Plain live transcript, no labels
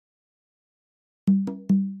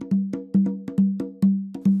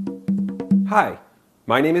Hi,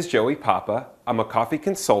 my name is Joey Papa. I'm a coffee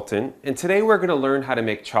consultant, and today we're going to learn how to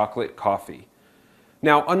make chocolate coffee.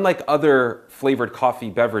 Now, unlike other flavored coffee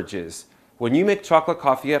beverages, when you make chocolate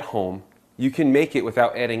coffee at home, you can make it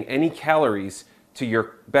without adding any calories to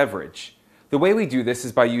your beverage. The way we do this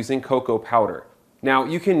is by using cocoa powder. Now,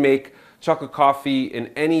 you can make chocolate coffee in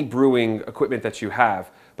any brewing equipment that you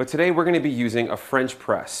have, but today we're going to be using a French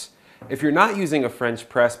press. If you're not using a French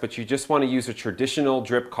press, but you just want to use a traditional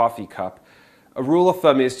drip coffee cup, a rule of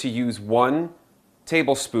thumb is to use 1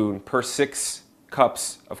 tablespoon per 6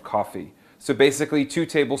 cups of coffee. So basically 2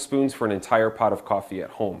 tablespoons for an entire pot of coffee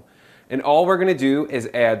at home. And all we're going to do is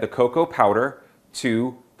add the cocoa powder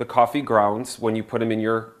to the coffee grounds when you put them in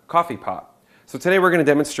your coffee pot. So today we're going to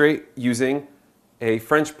demonstrate using a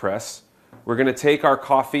French press. We're going to take our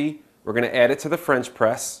coffee, we're going to add it to the French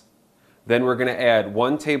press. Then we're going to add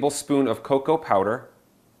 1 tablespoon of cocoa powder.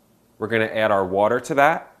 We're going to add our water to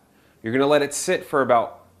that. You're going to let it sit for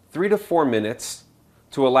about 3 to 4 minutes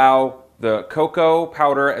to allow the cocoa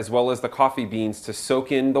powder as well as the coffee beans to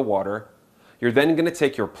soak in the water. You're then going to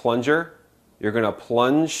take your plunger. You're going to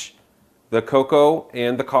plunge the cocoa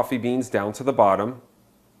and the coffee beans down to the bottom.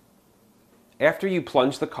 After you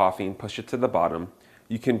plunge the coffee and push it to the bottom,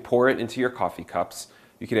 you can pour it into your coffee cups.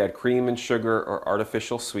 You could add cream and sugar or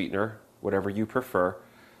artificial sweetener, whatever you prefer,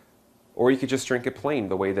 or you could just drink it plain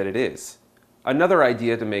the way that it is. Another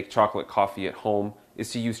idea to make chocolate coffee at home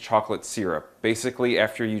is to use chocolate syrup. Basically,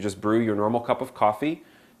 after you just brew your normal cup of coffee,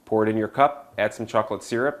 pour it in your cup, add some chocolate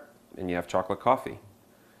syrup, and you have chocolate coffee.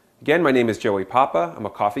 Again, my name is Joey Papa. I'm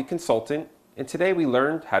a coffee consultant, and today we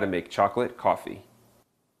learned how to make chocolate coffee.